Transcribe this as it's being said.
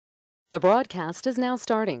The broadcast is now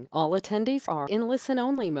starting. All attendees are in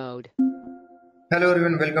listen-only mode. Hello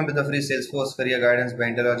everyone, welcome to the free Salesforce career guidance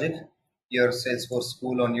by Interlogic, your Salesforce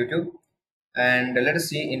school on YouTube. And let us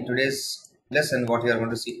see in today's lesson what you are going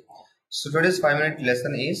to see. So today's 5-minute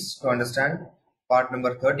lesson is to understand part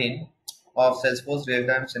number 13 of Salesforce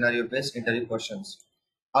real-time scenario-based interview questions.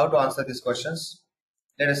 How to answer these questions?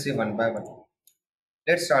 Let us see one by one.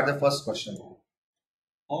 Let's start the first question.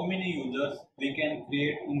 How many users we can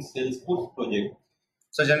create in Salesforce project?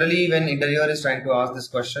 So generally when interviewer is trying to ask this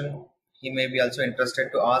question, he may be also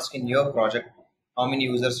interested to ask in your project how many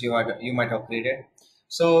users you might have created.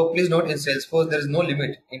 So please note in Salesforce there is no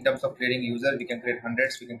limit in terms of creating user. We can create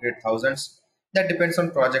hundreds, we can create thousands. That depends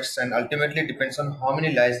on projects and ultimately depends on how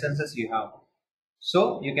many licenses you have.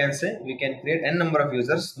 So you can say we can create n number of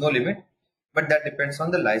users, no limit, but that depends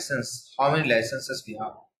on the license, how many licenses we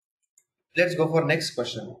have. Let's go for next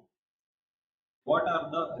question. What are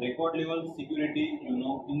the record level security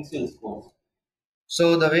in Salesforce?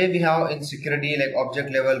 So the way we have in security like object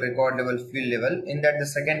level, record level, field level, in that the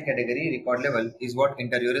second category record level is what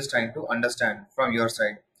interviewer is trying to understand from your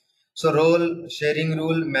side. So role, sharing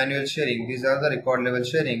rule, manual sharing, these are the record level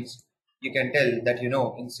sharings you can tell that you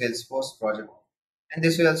know in Salesforce project. And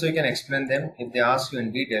this way also you can explain them if they ask you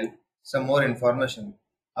in detail some more information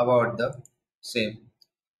about the same.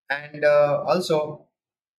 And also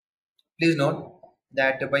please note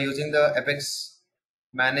that by using the Apex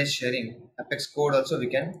manage sharing, Apex code also we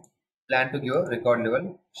can plan to give a record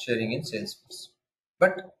level sharing in Salesforce.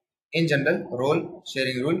 But in general, role,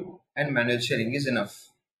 sharing rule and manual sharing is enough.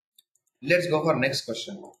 Let's go for next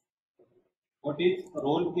question. What is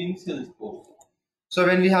role in Salesforce? So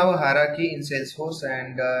when we have a hierarchy in Salesforce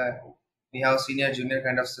and we have senior junior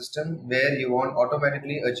kind of system where you want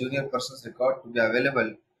automatically a junior person's record to be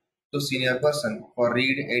available to senior person for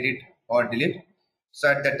read, edit or delete. So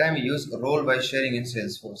at that time we use role by sharing in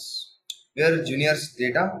Salesforce where junior's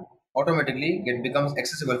data automatically becomes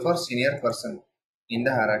accessible for senior person in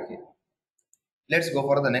the hierarchy. Let's go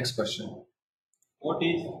for the next question. What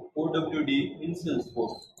is OWD in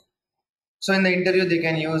Salesforce? So in the interview, they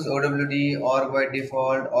can use OWD, org by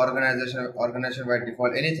default, organization by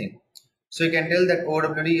default, anything. So you can tell that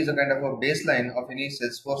OWD is a kind of a baseline of any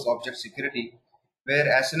Salesforce object security,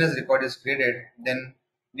 where as soon as record is created, then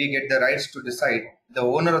we get the rights to decide the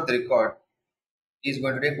owner of the record is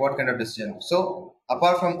going to take what kind of decision. So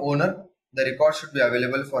apart from owner, the record should be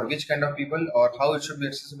available for which kind of people or how it should be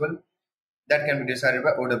accessible. That can be decided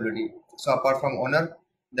by OWD. So apart from owner,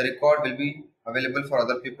 the record will be available for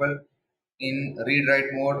other people in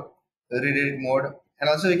read-write mode, read-edit mode, and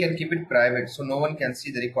also we can keep it private so no one can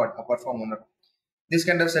see the record apart from owner. This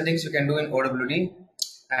kind of settings you can do in OWD,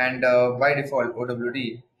 and by default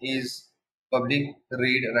OWD is public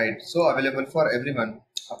read-write, so available for everyone.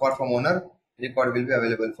 Apart from owner, record will be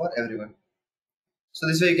available for everyone. So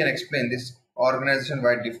this way you can explain this organization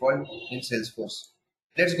by default in Salesforce.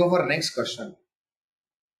 Let's go for next question.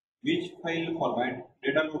 Which file format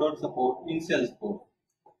data loader support in Salesforce?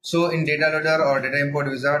 So in data loader or data import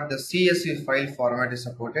wizard, the CSV file format is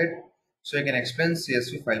supported. So you can explain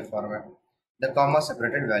CSV file format, the comma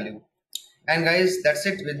separated value. And guys, that's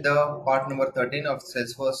it with the part number 13 of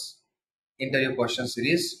Salesforce interview question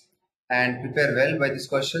series. And prepare well by these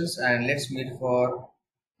questions, and let's meet for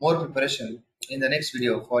more preparation in the next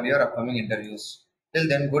video for your upcoming interviews. Till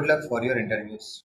then, good luck for your interviews.